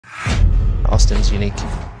Austin's unique.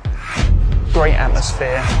 Great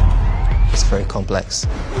atmosphere. It's very complex.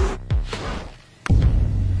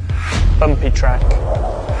 Bumpy track.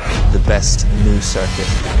 The best new circuit.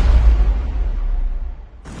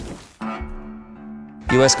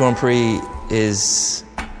 US Grand Prix is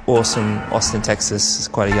awesome. Austin, Texas is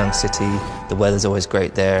quite a young city. The weather's always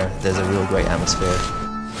great there. There's a real great atmosphere.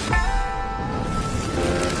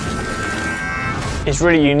 It's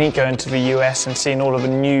really unique going to the US and seeing all of the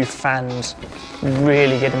new fans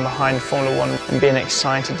really getting behind Formula One and being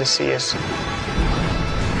excited to see us.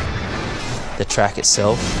 The track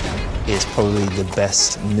itself is probably the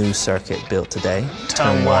best new circuit built today.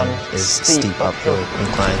 Turn one is steep uphill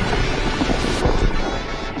incline.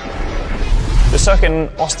 The circuit in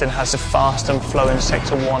Austin has a fast and flowing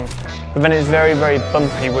sector one, but then it's very, very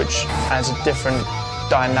bumpy, which adds a different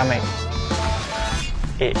dynamic.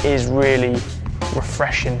 It is really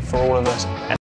refreshing for all of us.